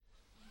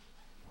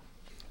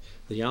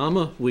The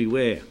armour we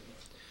wear.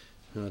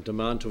 A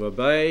demand to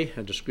obey,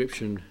 a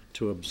description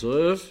to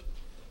observe.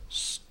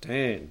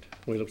 Stand.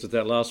 We looked at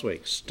that last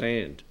week.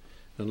 Stand.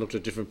 And looked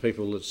at different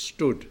people that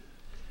stood,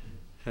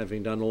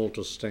 having done all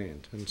to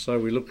stand. And so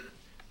we look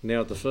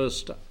now at the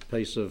first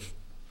piece of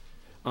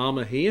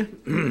armour here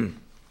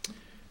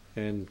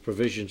and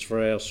provisions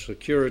for our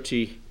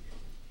security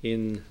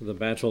in the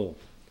battle.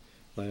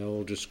 They are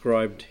all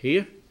described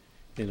here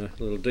in a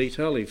little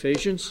detail.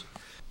 Ephesians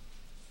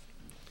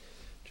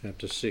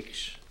chapter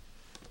 6.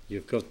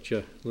 You've got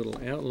your little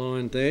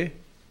outline there,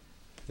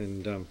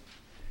 and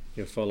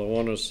you'll follow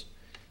on as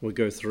we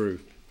go through.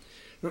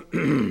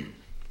 We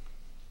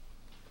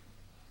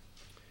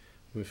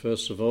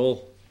first of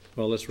all,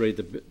 let's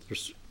read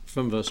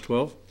from verse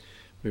 12.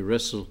 We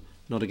wrestle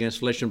not against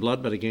flesh and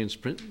blood, but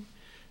against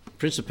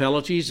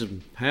principalities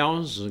and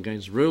powers,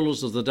 against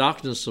rulers of the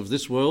darkness of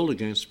this world,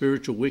 against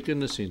spiritual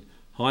wickedness in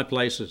high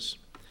places.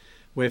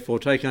 Wherefore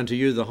take unto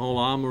you the whole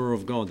armour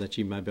of God, that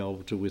ye may be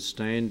able to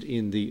withstand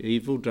in the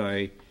evil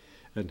day,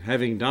 and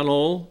having done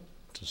all,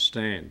 to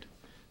stand.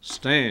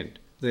 Stand,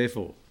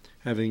 therefore,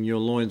 having your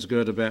loins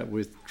girt about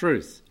with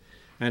truth,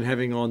 and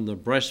having on the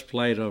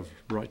breastplate of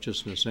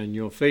righteousness, and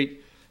your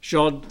feet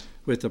shod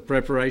with the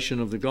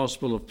preparation of the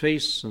gospel of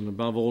peace, and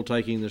above all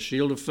taking the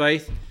shield of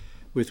faith,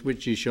 with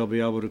which ye shall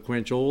be able to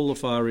quench all the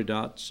fiery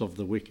darts of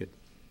the wicked.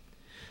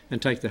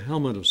 And take the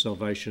helmet of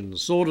salvation, the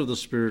sword of the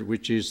Spirit,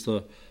 which is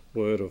the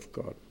word of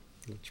God.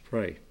 Let's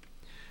pray.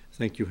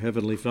 Thank you,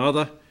 Heavenly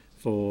Father,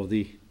 for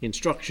the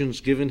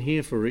instructions given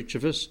here for each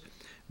of us.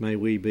 May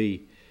we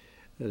be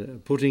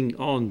putting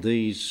on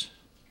these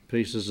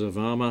pieces of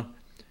armour,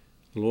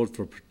 Lord,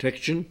 for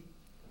protection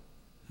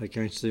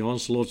against the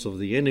onslaughts of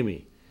the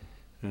enemy,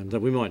 and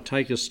that we might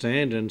take a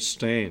stand,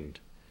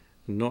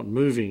 not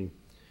moving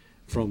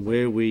from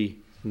where we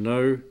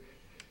know,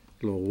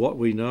 Lord, what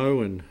we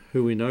know and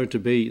who we know to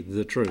be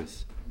the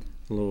truth.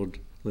 Lord,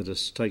 let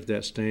us take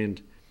that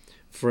stand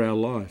for our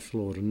life,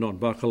 Lord, and not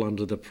buckle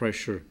under the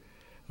pressure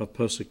of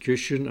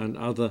persecution and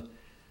other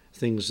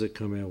things that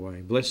come our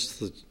way. Bless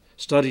the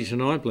study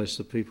tonight. Bless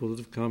the people that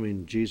have come.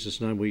 In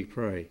Jesus' name we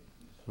pray.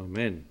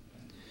 Amen.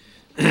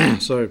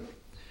 So,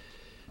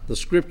 the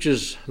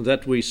scriptures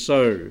that we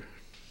sow,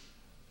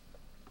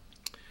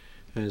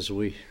 as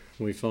we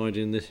find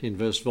in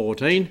verse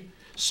 14,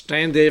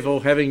 stand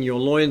therefore having your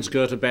loins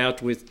girt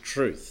about with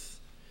truth.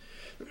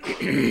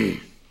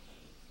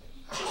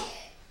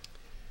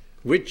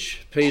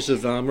 Which piece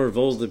of armour, of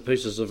all the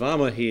pieces of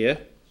armour here,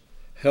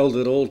 held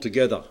it all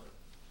together?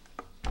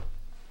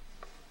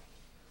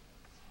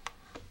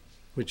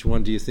 Which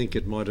one do you think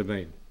it might have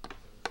been?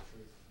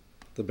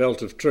 The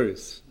belt of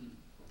truth.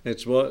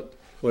 It's what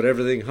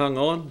everything hung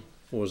on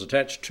or was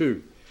attached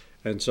to.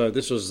 And so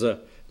this was the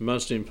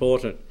most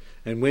important.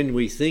 And when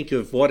we think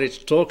of what it's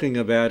talking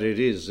about, it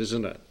is,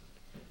 isn't it?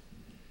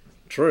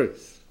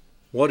 Truth.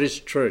 What is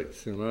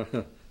truth?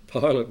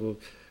 Pilate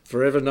will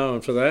forever known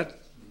for that.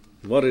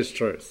 What is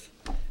truth?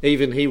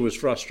 Even he was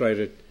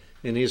frustrated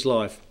in his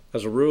life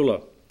as a ruler,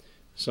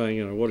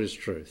 saying, what is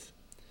truth?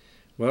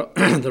 Well,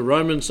 the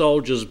Roman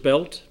soldier's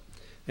belt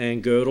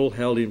and girdle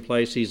held in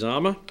place his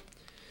armour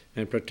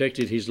and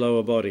protected his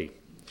lower body.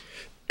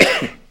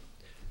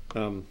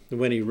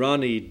 When he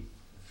ran, he'd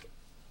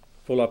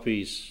pull up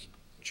his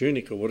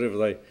tunic or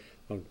whatever I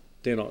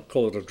dare not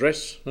call it a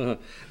dress,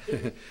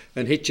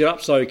 and hitch it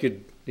up so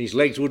his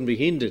legs wouldn't be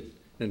hindered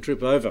and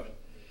trip over.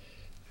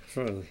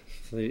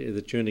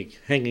 The tunic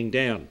hanging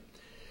down.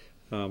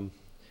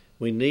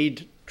 We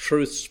need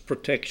truth's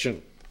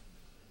protection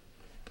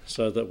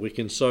so that we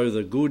can sow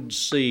the good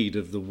seed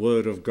of the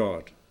Word of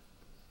God.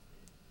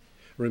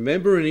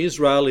 Remember in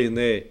Israel in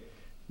their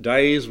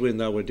days when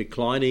they were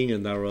declining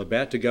and they were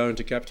about to go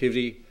into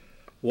captivity,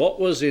 what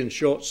was in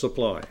short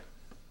supply?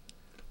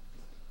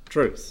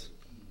 Truth.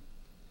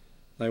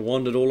 They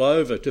wandered all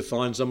over to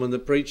find someone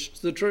that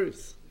preached the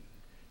truth.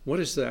 What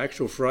is the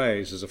actual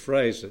phrase? There's a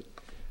phrase,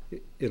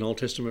 an Old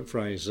Testament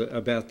phrase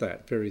about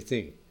that very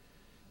thing.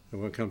 It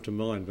won't come to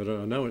mind, but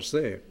I know it's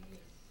there.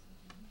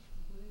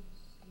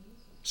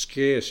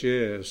 Scarce,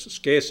 yeah.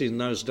 Scarce in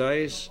those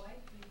days.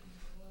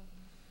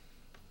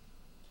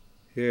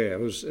 Yeah, it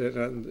was...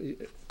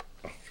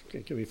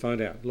 can we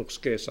find out? Look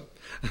scarcer.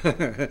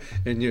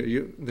 And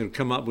they'll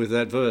come up with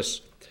that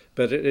verse.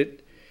 But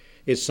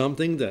it's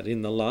something that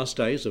in the last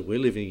days that we're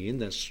living in,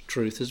 that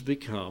truth has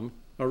become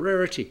a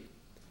rarity,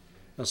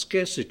 a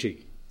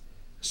scarcity.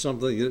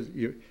 Something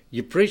that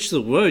you preach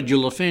the word,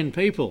 you'll offend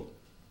people.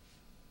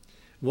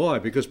 Why?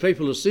 Because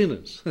people are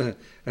sinners.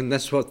 And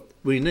that's what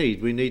we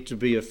need. We need to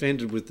be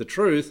offended with the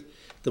truth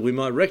that we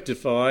might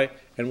rectify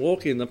and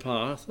walk in the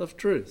path of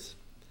truth.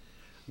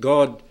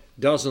 God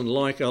doesn't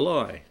like a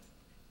lie.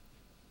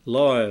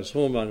 Liars,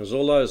 whoremongers,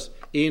 all those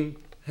in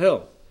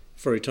hell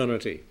for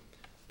eternity.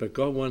 But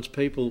God wants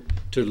people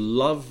to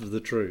love the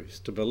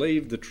truth, to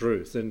believe the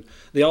truth. And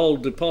the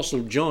old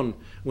Apostle John,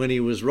 when he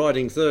was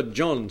writing 3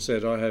 John,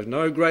 said, I have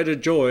no greater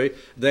joy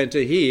than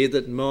to hear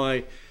that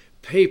my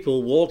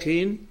people walk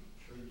in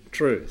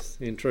truth,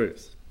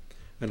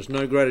 And it's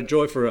no greater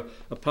joy for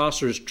a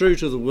pastor who is true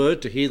to the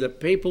word to hear that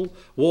people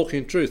walk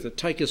in truth, that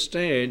take a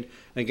stand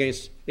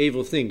against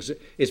evil things.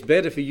 It's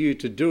better for you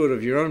to do it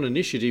of your own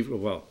initiative,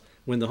 well,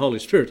 when the Holy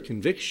Spirit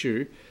convicts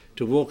you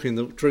to walk in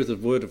the truth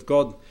of the word of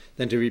God,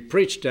 than to be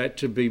preached at,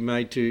 to be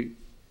made to,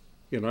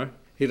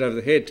 hit over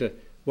the head to,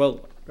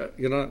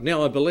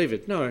 now I believe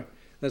it. No,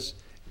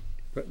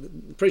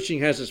 preaching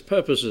has its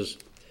purposes,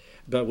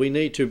 but we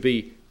need to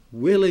be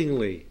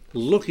willingly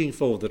looking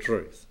for the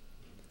truth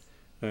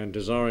and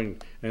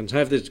desiring and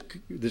have this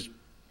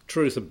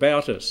truth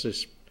about us,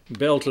 this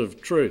belt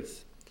of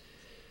truth.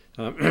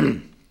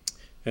 And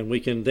we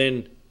can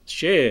then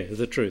share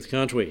the truth,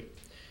 can't we?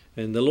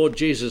 And the Lord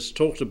Jesus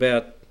talked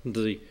about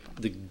the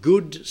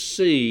good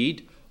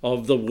seed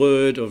of the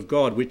Word of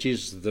God, which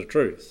is the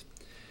truth.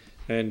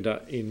 And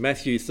in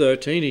Matthew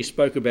 13, he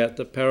spoke about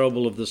the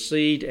parable of the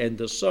seed and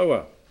the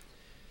sower.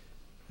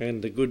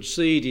 And the good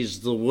seed is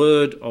the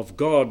Word of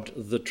God,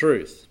 the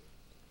truth.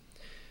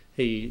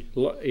 He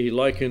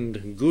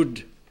likened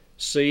good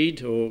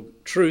seed or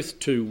truth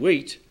to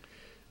wheat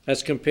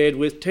as compared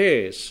with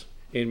tares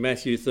in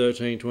Matthew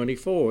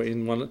 13:24,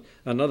 in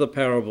another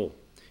parable,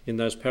 in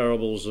those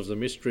parables of the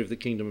mystery of the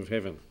kingdom of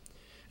heaven.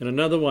 And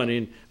another one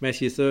in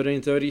Matthew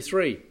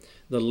 13:33,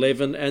 the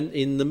leaven and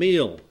in the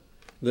meal.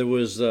 There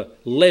was the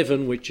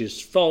leaven, which is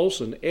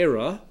false and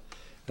error,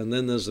 and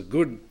then there's the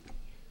good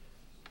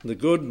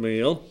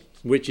meal,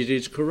 which it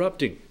is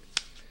corrupting.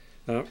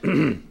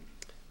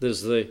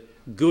 There's the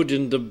good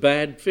and the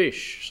bad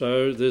fish.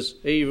 So there's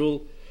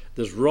evil,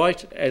 there's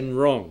right and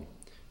wrong.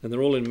 And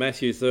they're all in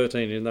Matthew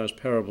 13 in those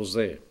parables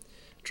there.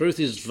 Truth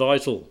is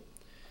vital.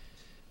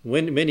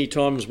 When many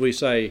times we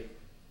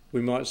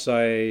might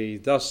say,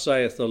 thus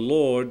saith the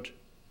Lord,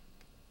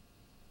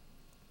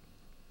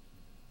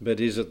 but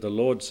is it the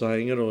Lord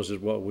saying it, or is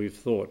it what we've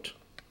thought?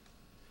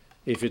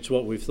 If it's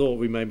what we've thought,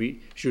 we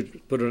maybe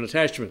should put an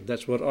attachment.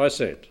 That's what I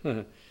said,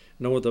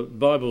 not what the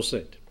Bible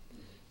said.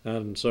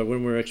 And so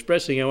when we're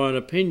expressing our own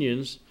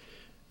opinions,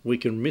 we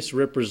can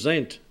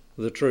misrepresent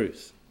the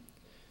truth.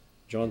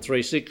 John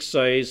 3:6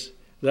 says,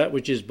 that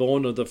which is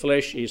born of the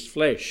flesh is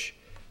flesh.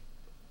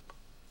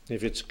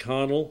 If it's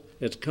carnal,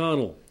 it's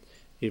carnal.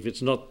 If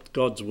it's not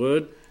God's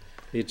word,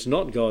 it's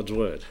not God's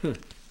word.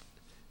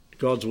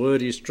 God's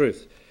word is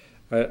truth.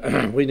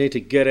 We need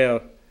to get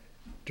our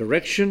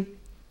direction,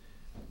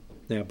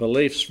 our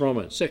beliefs from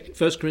it.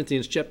 1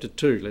 Corinthians chapter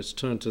 2, let's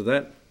turn to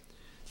that.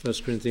 1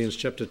 Corinthians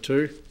chapter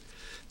 2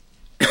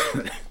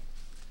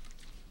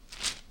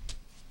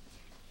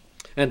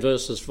 and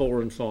verses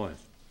 4 and 5.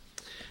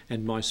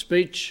 And my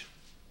speech,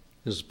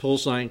 this is Paul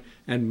saying,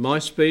 and my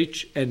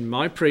speech and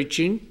my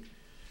preaching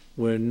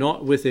were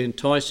not with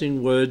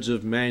enticing words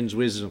of man's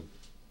wisdom.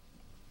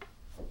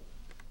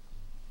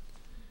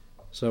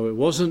 So it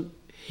wasn't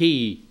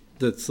he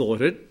that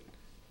thought it.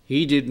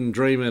 He didn't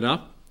dream it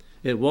up.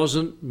 It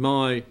wasn't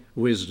my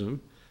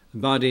wisdom,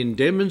 but in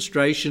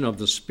demonstration of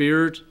the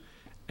Spirit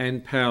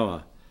and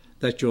power,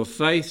 that your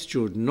faith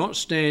should not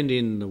stand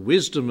in the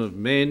wisdom of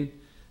men,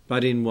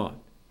 but in what?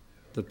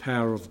 The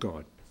power of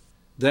God.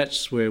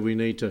 That's where we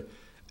need to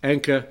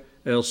anchor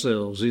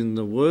ourselves, in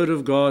the Word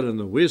of God and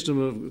the wisdom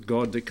of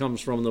God that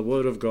comes from the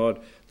Word of God,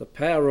 the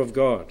power of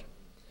God.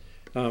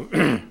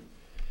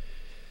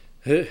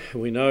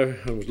 We know,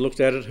 and we've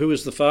looked at it, who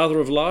is the father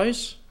of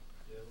lies?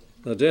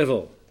 The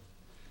devil.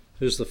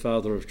 Who's the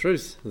father of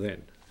truth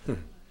then?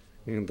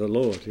 And the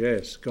Lord,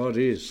 yes, God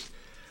is.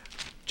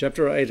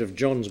 Chapter 8 of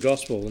John's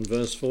Gospel and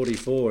verse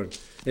 44.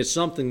 It's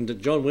something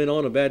that John went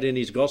on about in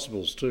his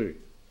Gospels too.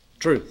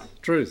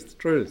 Truth, truth,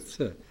 truth.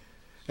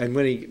 And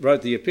when he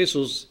wrote the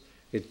epistles,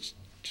 it's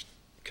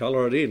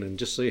colour it in and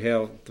just see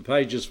how the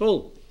page is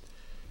full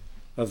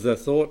of the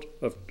thought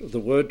of the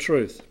word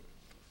truth.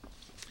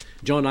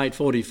 John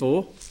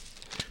 8:44,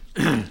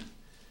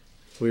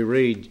 we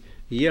read,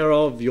 ye are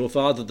of your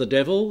father the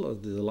devil,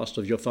 the lust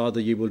of your father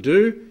ye will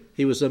do.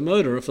 He was a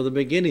murderer from the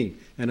beginning,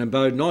 and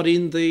abode not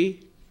in the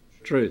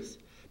truth,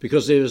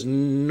 because there is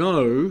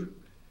no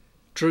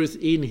truth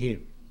in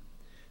him.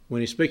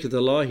 When he speaketh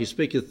a lie, he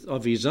speaketh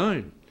of his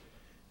own.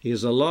 He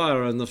is a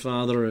liar and the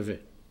father of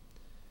it.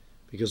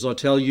 Because I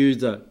tell you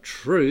the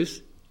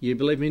truth, ye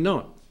believe me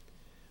not.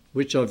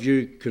 Which of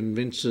you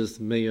convinceth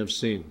me of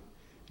sin?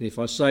 And if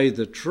I say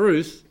the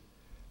truth,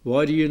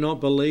 why do you not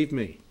believe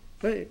me?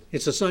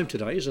 It's the same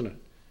today, isn't it?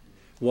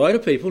 Why do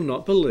people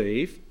not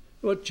believe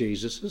what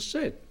Jesus has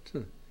said?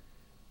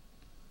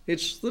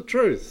 It's the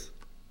truth.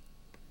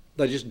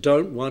 They just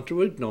don't want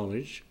to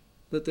acknowledge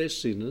that they're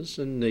sinners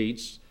and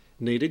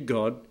need a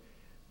God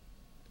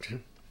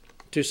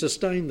to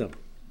sustain them.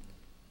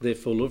 They're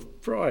full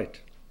of pride.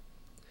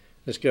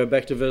 Let's go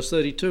back to verse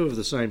 32 of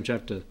the same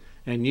chapter.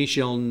 And ye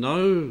shall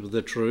know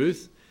the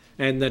truth,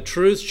 and the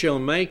truth shall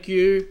make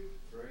you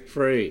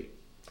free.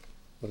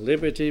 The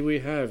liberty we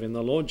have in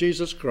the Lord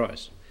Jesus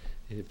Christ,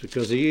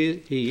 because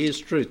he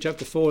is truth.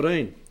 Chapter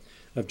 14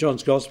 of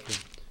John's Gospel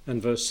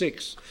and verse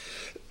 6.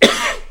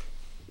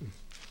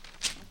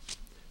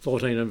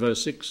 14 and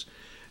verse 6.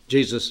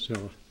 Jesus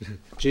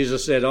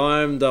said,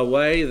 I am the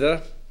way,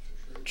 the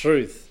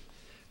truth,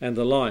 and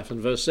the life.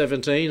 And verse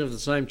 17 of the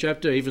same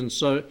chapter, even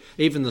so,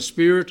 even the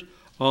Spirit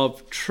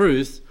of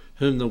truth,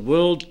 whom the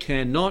world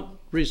cannot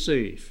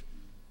receive.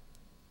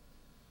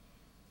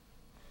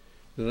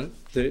 You know,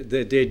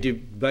 they're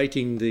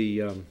debating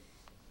the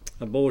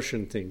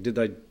abortion thing. Did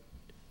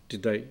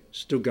they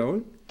still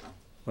going?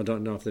 I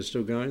don't know if they're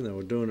still going. They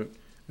were doing it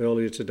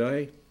earlier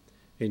today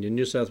in your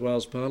New South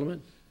Wales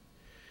Parliament.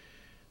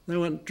 They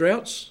want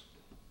droughts.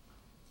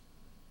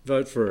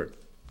 Vote for it.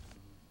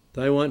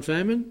 They want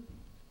famine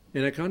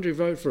in our country.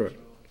 Vote for it.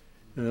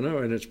 I know,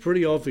 and it's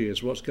pretty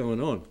obvious what's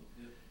going on.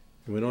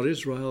 We're not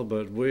Israel,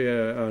 but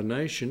we're a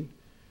nation,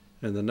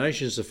 and the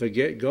nations that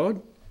forget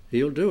God,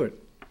 He'll do it.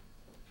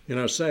 You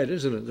know, it's sad,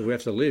 isn't it, that we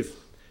have to live.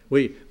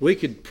 We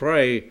could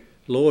pray,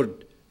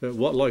 Lord,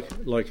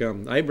 like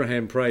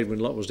Abraham prayed when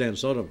Lot was down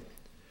Sodom.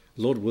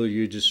 Lord, will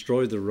you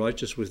destroy the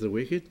righteous with the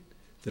wicked?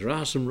 There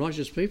are some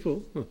righteous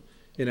people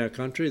in our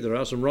country. There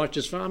are some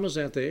righteous farmers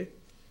out there.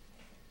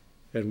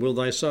 And will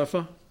they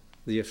suffer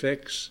the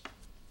effects?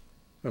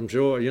 I'm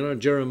sure, you know,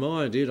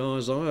 Jeremiah did,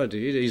 Isaiah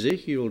did,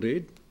 Ezekiel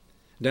did,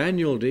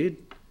 Daniel did.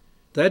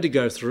 They had to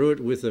go through it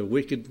with the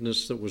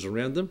wickedness that was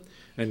around them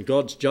and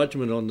God's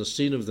judgment on the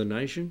sin of the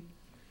nation.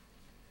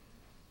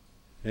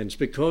 And it's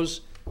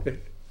because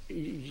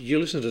you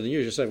listen to the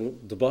news, you say, well,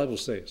 the Bible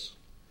says.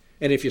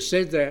 And if you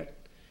said that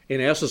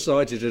in our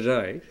society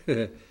today,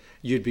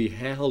 you'd be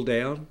howled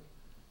down,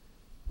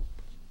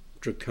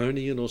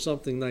 draconian or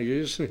something they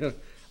use,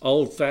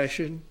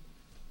 old-fashioned,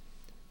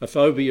 a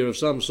phobia of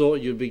some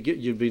sort you'd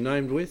be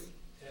named with.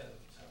 Out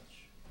of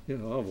touch. You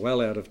know,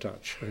 well out of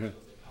touch. Ponytail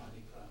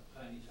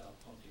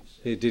pontiffs.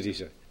 Yeah, did he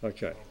say?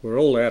 Okay, we're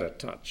all out of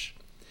touch.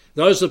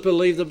 Those that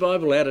believe the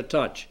Bible, out of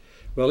touch.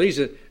 Well,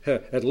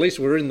 at least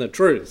we're in the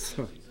truth.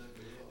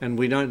 And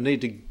we don't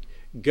need to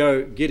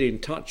go get in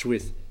touch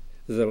with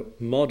the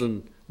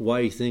modern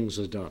way things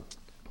are done.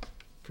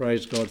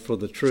 Praise God for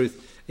the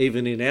truth.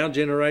 Even in our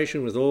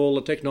generation, with all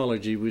the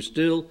technology, we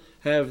still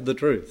have the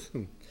truth.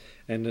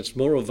 And it's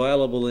more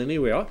available than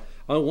anywhere.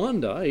 I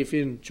wonder if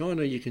in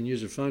China you can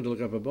use a phone to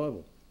look up a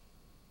Bible.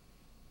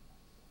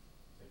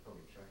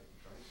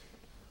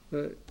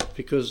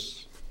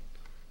 Because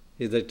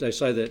they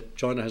say that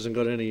China hasn't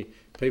got any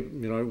people,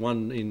 you know,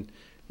 1 in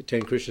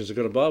 10 Christians have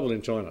got a Bible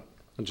in China.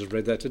 I just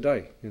read that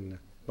today in the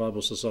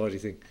Bible Society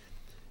thing.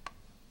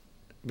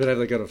 But have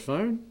they got a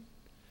phone?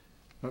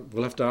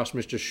 We'll have to ask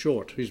Mr.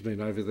 Short, who's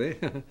been over there.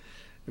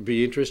 It'd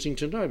be interesting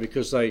to know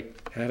because they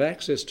have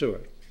access to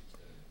it.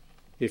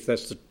 If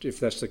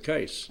that's the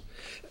case,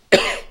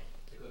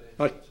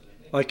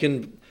 I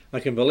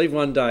can believe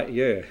one day.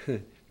 Yeah,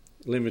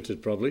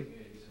 limited probably.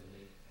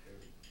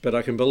 But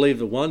I can believe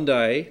that one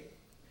day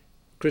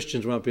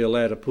Christians won't be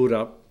allowed to put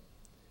up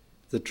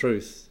the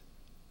truth.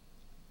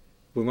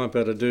 We won't be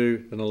able to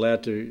do and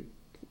allowed to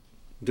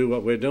do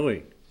what we're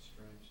doing.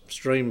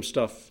 Stream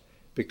stuff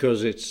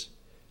because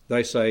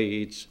they say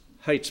it's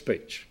hate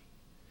speech.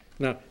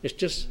 Now, it's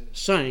just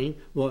saying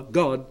what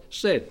God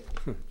said.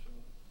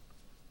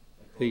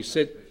 He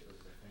said,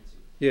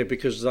 yeah,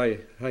 because they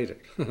hate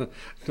it.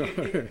 No,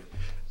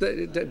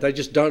 they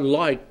just don't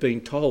like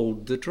being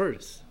told the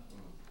truth.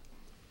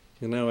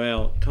 You know,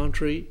 our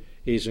country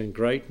is in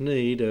great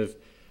need of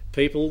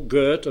people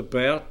girt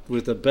about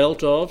with the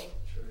belt of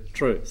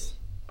truth.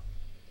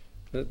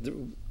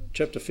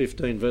 Chapter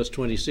 15, verse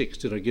 26,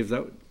 did I give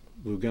that?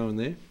 We'll go in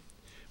there.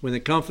 When the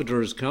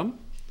Comforter has come,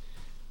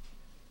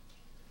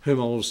 whom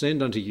I will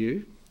send unto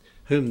you,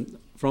 whom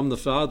from the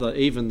Father,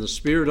 even the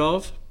Spirit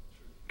of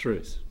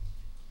truth.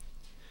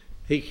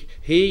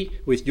 He,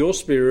 with your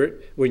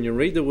spirit, when you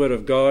read the Word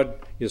of God,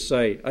 you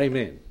say,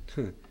 Amen.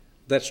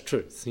 That's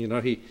truth. You know,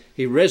 he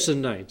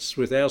resonates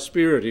with our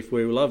spirit if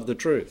we love the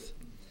truth.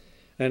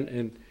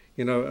 And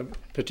you know,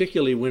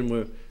 particularly when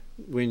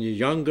you're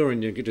younger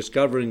and you're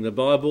discovering the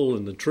Bible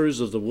and the truths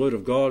of the Word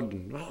of God,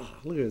 and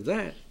look at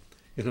that,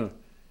 you know,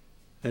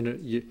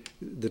 and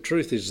the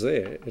truth is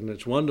there, and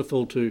it's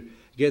wonderful to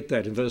get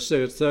that. In verse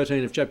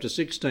 13 of chapter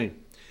 16,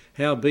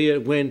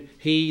 howbeit when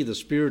He, the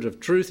Spirit of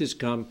truth, is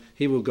come,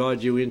 He will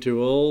guide you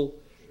into all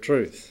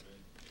truth.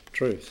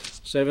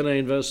 Truth.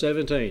 17, verse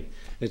 17,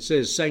 it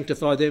says,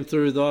 sanctify them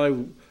through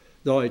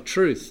thy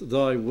truth.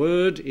 Thy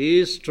word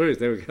is truth.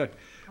 There we go.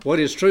 What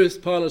is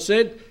truth, Pilate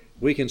said?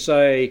 We can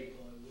say,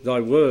 thy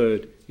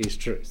word is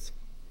truth.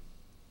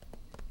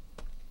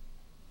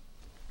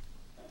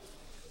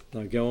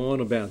 They go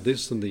on about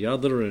this and the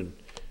other and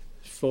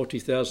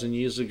 40,000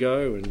 years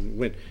ago, and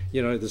when,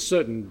 you know, there's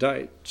certain,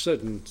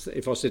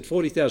 if I said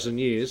 40,000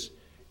 years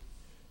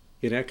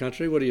in our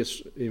country, what do you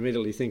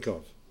immediately think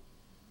of?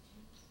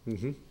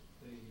 Mm-hmm.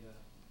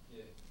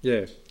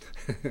 Yeah.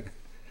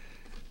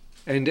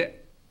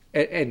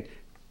 and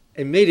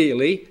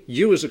immediately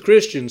you as a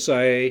Christian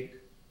say,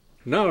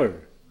 no,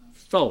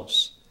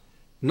 false,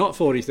 not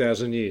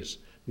 40,000 years,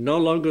 no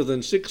longer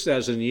than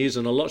 6,000 years,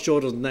 and a lot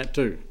shorter than that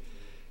too.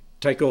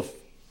 Take off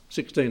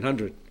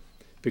 1600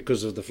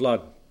 because of the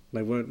flood.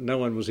 No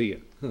one was here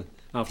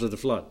after the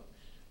flood.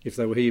 If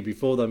they were here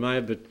before, they may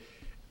have, but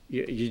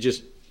you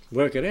just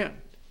work it out.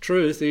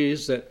 Truth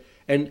is that,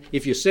 and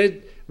if you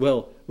said,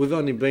 well, we've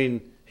only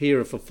been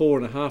here for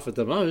 4.5 at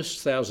the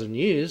most, 1,000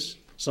 years,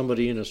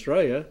 somebody in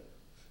Australia,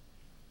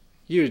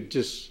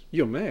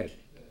 you're mad.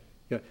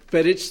 Yeah.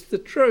 But it's the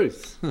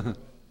truth.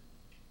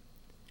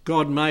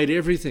 God made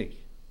everything.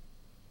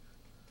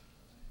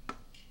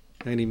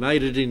 And he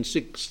made it in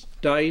 6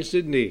 days,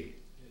 didn't he?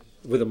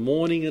 With a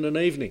morning and an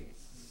evening.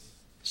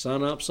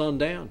 Sun up, sun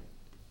down.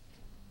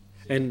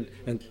 And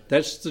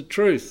that's the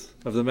truth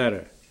of the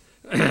matter.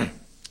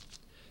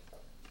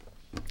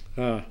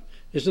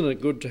 Isn't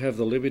it good to have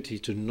the liberty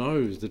to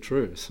know the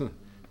truth?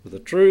 The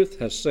truth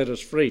has set us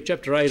free.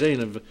 Chapter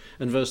 18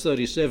 and verse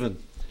 37.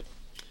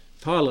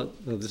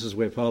 This is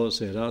where Pilate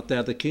said, "Art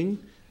thou the king?"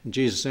 And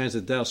Jesus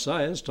answered, "Thou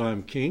sayest, I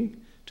am king.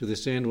 To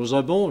this end was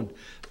I born.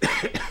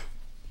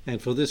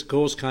 And for this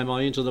cause came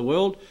I into the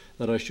world,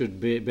 that I should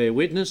bear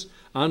witness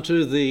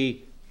unto the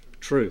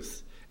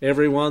truth.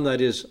 Everyone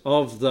that is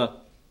of the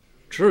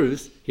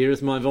truth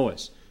heareth my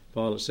voice."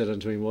 Pilate said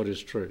unto him, "What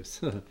is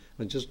truth?"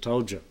 I just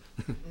told you.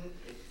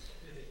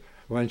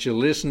 Weren't you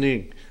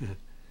listening?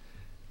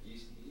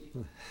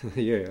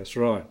 Yeah, that's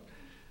right.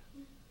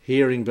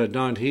 Hearing but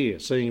don't hear,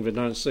 seeing but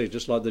don't see,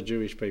 just like the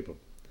Jewish people.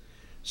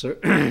 So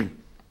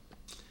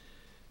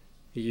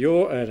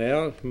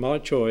my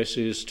choice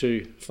is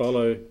to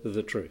follow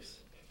the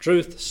truth.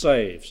 Truth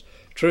saves.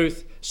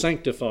 Truth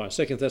sanctifies.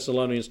 2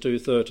 Thessalonians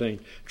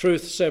 2:13.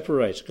 Truth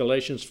separates.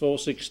 Galatians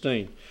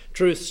 4:16.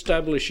 Truth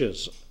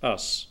establishes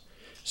us.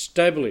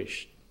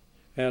 Established,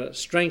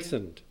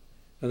 strengthened.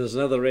 And there's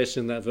another S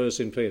in that verse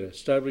in Peter.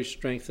 Established,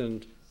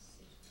 strengthened.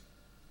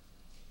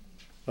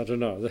 I don't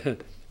know.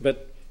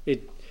 But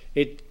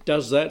it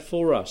does that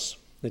for us.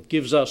 It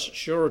gives us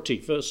surety.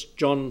 1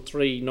 John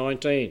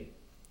 3:19.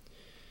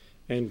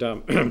 And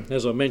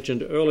as I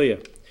mentioned earlier,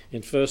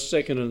 in 1st,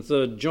 2nd and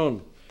 3rd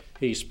John,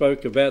 he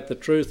spoke about the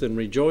truth and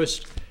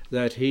rejoiced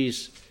that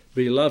his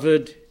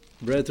beloved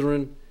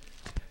brethren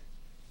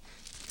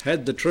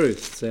had the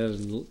truth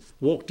and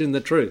walked in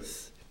the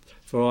truth.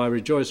 For I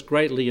rejoiced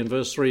greatly, in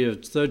verse 3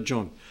 of 3rd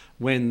John,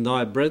 when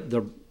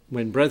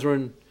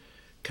brethren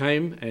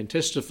came and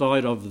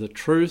testified of the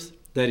truth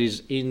that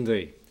is in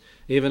thee.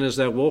 Even as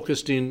thou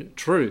walkest in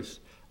truth,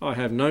 I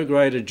have no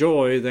greater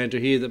joy than to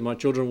hear that my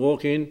children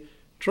walk in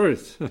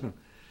truth.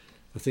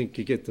 I think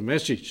you get the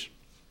message.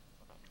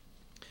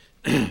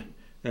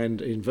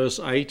 And in verse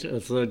 8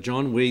 of 3rd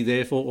John, we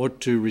therefore ought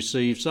to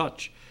receive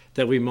such,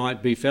 that we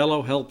might be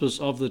fellow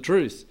helpers of the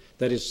truth.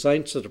 That is,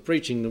 saints that are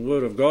preaching the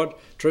word of God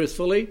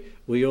truthfully,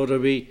 we ought to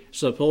be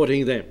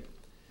supporting them.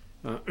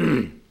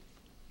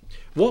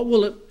 What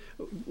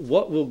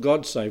will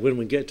God say when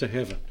we get to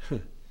heaven?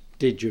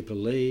 Did you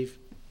believe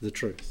the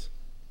truth?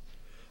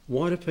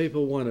 Why do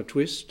people want to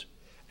twist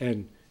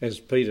and, as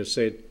Peter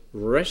said,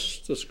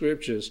 wrest the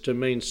scriptures to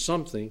mean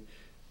something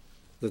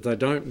that they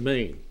don't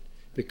mean?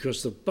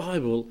 Because the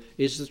Bible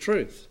is the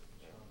truth.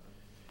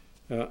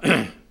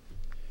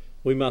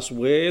 We must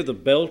wear the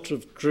belt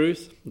of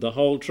truth, the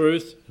whole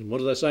truth, and what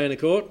do they say in a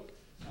court?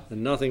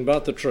 And nothing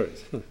but the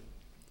truth.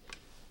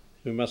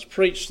 We must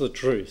preach the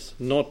truth,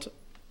 not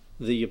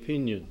the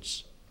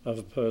opinions of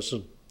a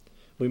person.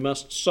 We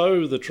must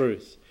sow the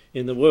truth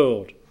in the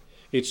world.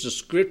 It's the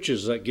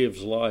scriptures that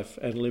gives life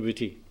and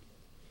liberty.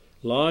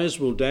 Lies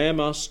will damn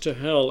us to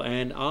hell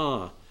and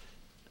are.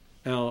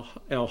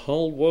 Our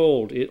whole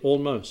world,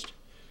 almost,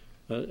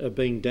 are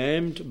being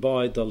damned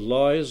by the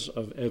lies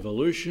of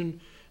evolution,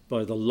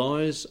 by the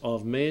lies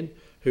of men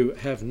who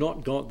have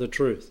not got the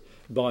truth,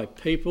 by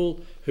people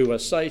who are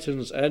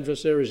Satan's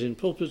adversaries in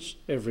pulpits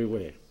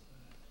everywhere.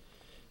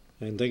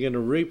 And they're going to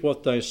reap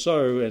what they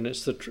sow, and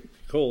it's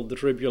called the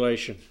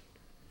tribulation.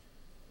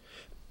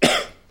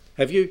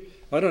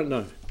 I don't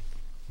know,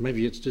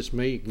 maybe it's just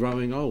me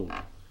growing old,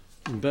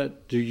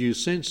 but do you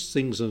sense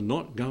things are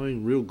not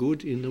going real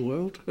good in the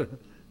world?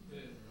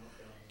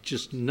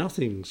 Just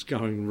nothing's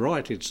going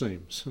right, it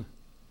seems.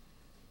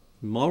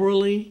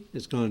 Morally,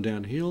 it's gone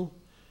downhill.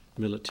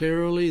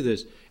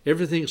 Militarily,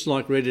 everything's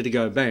like ready to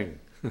go bang,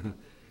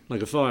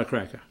 like a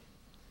firecracker.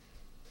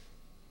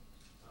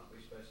 Aren't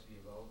we supposed to be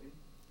evolving?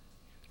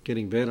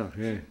 Getting better,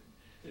 yeah.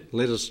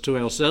 Let us to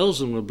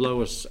ourselves and we'll blow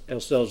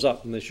ourselves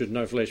up, and there should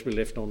no flesh be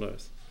left on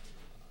earth.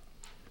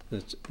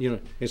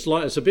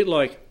 It's a bit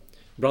like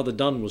Brother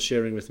Dunn was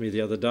sharing with me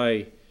the other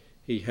day.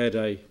 He had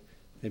a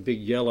big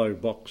yellow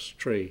box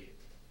tree,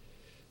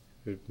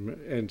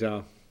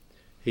 and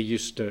he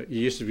used to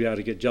be able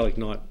to get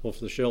gelignite off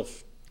the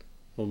shelf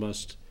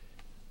almost,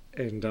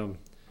 and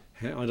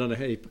I don't know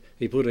how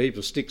he put a heap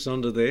of sticks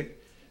under there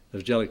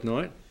of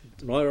gelignite.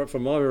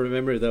 From my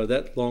memory, they were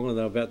that long and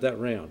they were about that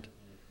round,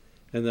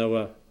 and they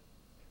were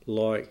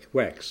like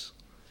wax.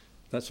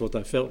 That's what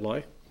they felt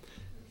like.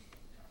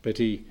 But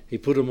he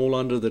put them all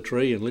under the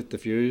tree and lit the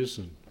fuse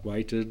and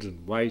waited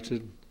and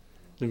waited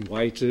and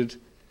waited,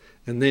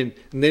 and then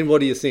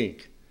what do you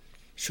think?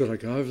 Should I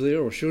go over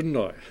there or shouldn't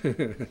I?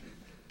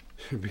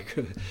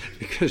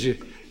 because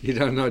you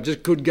don't know. It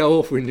just could go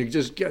off when you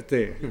just get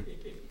there.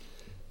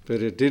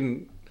 But it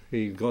didn't.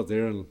 He got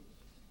there, and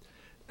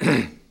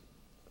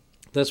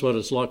that's what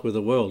it's like with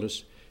the world.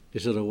 It's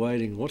sort of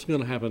waiting. What's going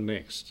to happen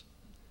next?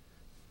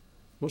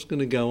 What's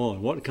going to go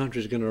on? What country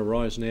is going to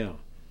arise now?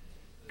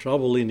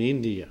 Trouble in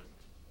India,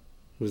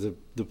 with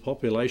the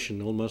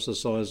population almost the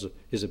size of,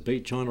 is it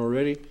beat China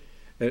already?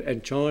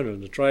 And China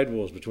and the trade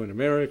wars between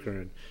America,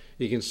 and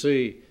you can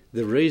see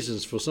the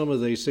reasons for some of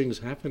these things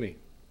happening.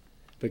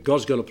 But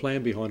God's got a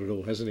plan behind it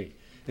all, hasn't he?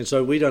 And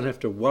so we don't have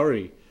to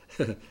worry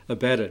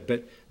about it.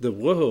 But the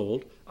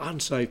world,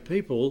 unsaved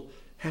people,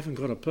 haven't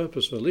got a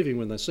purpose for living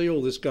when they see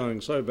all this going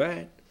so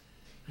bad.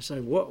 They say,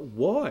 "What?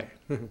 Why?"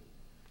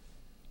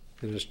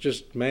 And it's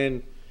just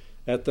man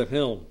at the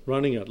helm,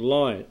 running it,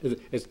 lying.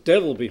 It's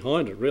devil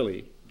behind it,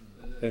 really.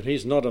 And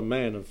he's not a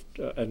man of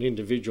an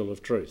individual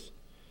of truth.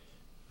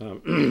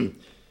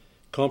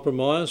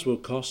 Compromise will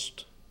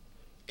cost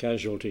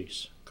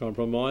casualties.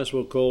 Compromise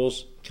will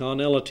cause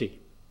carnality.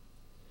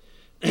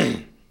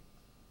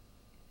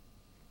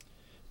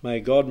 May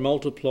God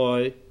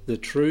multiply the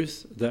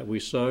truth that we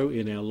sow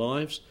in our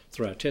lives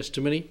through our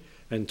testimony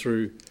and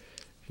through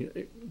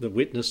the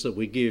witness that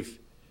we give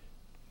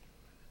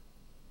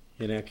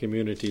in our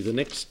community. The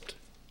next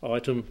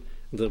item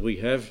that we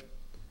have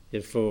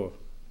for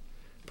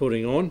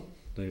putting on,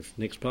 the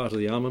next part of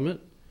the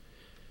armament,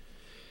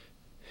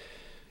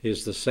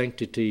 is the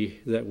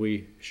sanctity that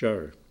we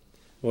show.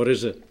 What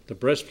is it? The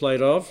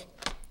breastplate of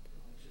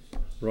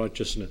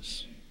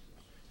righteousness.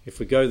 If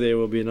we go there,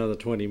 we'll be another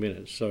 20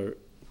 minutes, so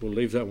we'll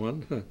leave that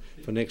one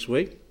for next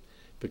week.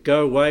 But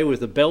go away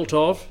with the belt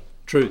of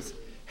truth.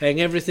 Hang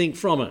everything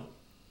from it.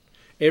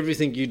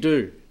 Everything you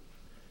do.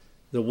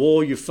 The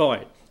war you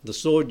fight. The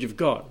sword you've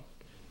got.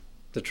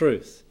 The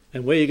truth.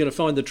 And where are you going to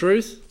find the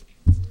truth?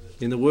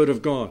 In the Word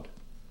of God.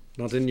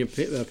 Not in the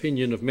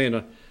opinion of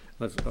men.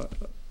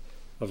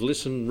 I've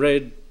listened,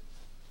 read,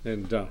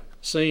 and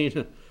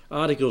seen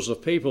articles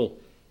of people,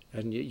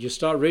 and you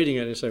start reading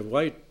it and say,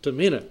 wait a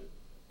minute.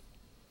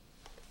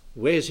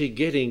 Where's he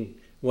getting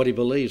what he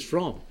believes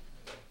from?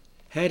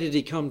 How did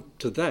he come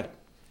to that?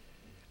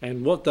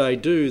 And what they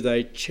do,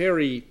 they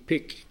cherry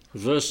pick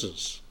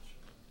verses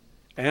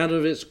out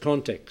of its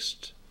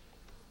context.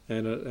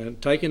 And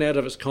taken out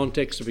of its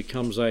context, it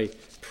becomes a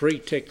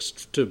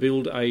pretext to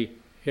build a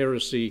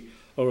heresy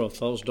or a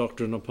false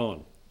doctrine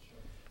upon.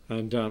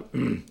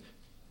 And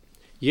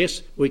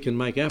yes, we can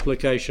make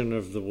application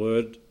of the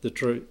word, the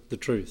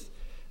truth,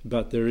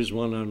 but there is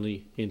one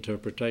only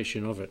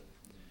interpretation of it.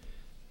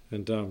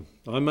 And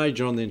I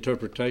major on the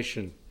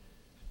interpretation.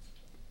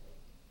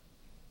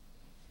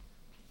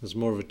 There's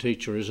more of a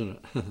teacher, isn't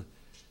it?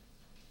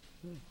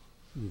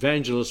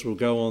 Evangelists will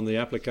go on the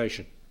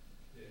application.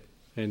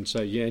 And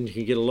so, yeah, and you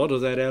can get a lot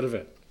of that out of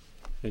it.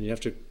 And you have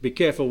to be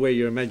careful where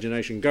your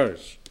imagination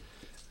goes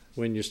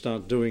when you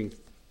start doing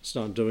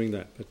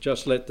that. But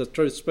just let the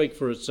truth speak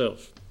for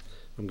itself.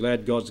 I'm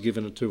glad God's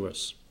given it to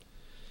us.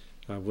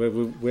 Where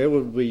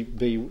would we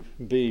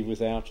be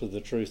without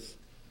the truth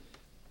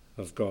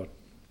of God?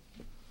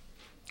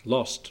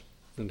 Lost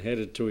and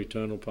headed to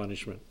eternal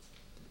punishment.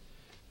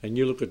 And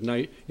you look at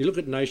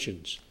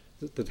nations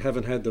that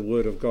haven't had the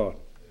word of God.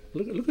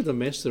 Look at the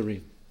mess they're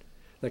in.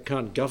 They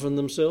can't govern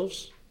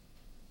themselves.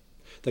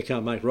 They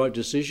can't make right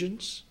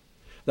decisions.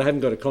 They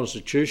haven't got a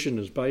constitution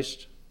that's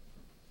based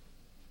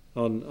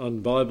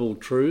on Bible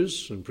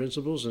truths and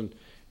principles, and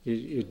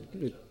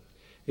killing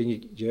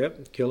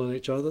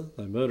each other.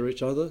 They murder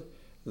each other.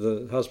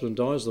 The husband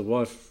dies, the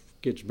wife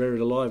gets buried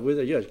alive with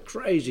her. Yeah,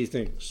 crazy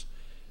things.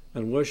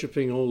 And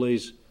worshipping all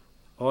these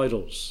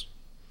idols.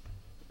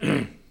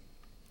 Who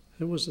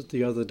was it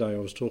the other day I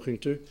was talking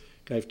to?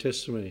 Gave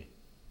testimony.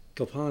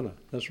 Kalpana,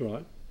 that's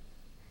right.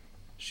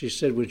 She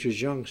said when she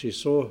was young, she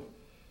saw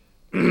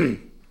her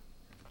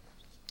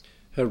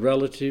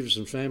relatives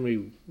and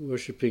family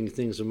worshipping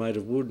things that are made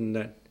of wood and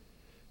that.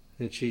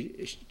 And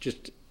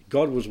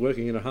God was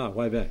working in her heart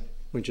way back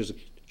when she was a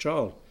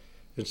child,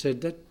 and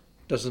said, that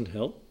doesn't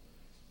help.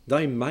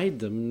 They made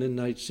them and then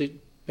they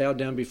bow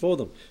down before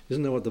them.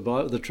 Isn't that what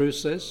the truth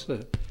says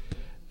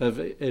of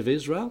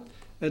Israel?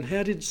 And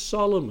how did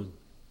Solomon?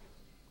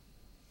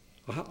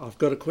 I've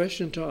got a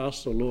question to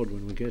ask the Lord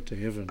when we get to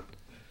heaven.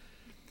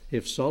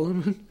 If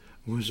Solomon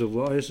was the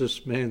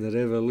wisest man that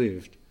ever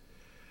lived,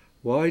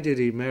 why did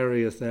he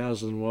marry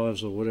 1,000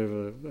 wives or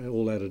whatever,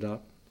 all added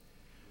up?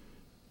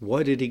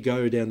 Why did he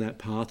go down that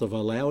path of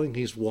allowing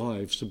his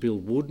wives to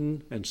build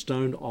wooden and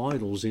stone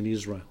idols in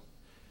Israel?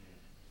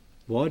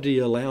 Why did he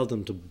allow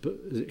them to,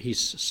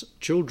 his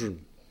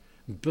children,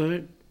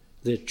 burnt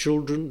their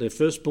children, their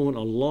firstborn,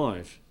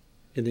 alive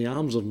in the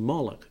arms of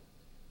Moloch?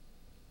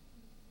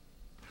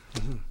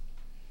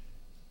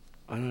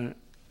 I don't know.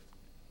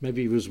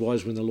 Maybe he was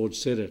wise when the Lord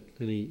said it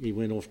and he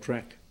went off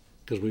track,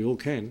 because we all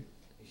can.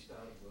 He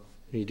started well.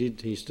 He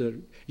did.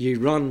 You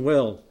run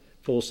well,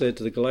 Paul said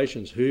to the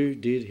Galatians. Who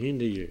did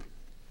hinder you?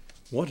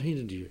 What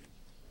hindered you?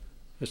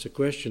 That's a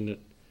question that,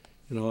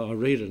 I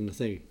read it and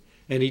think.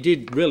 And he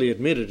did really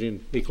admit it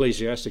in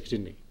Ecclesiastes,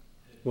 didn't he?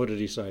 What did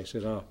he say? He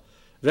said,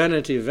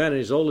 vanity of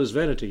vanities, all is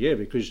vanity. Yeah,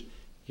 because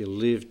you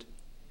lived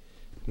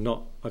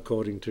not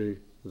according to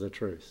the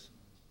truth.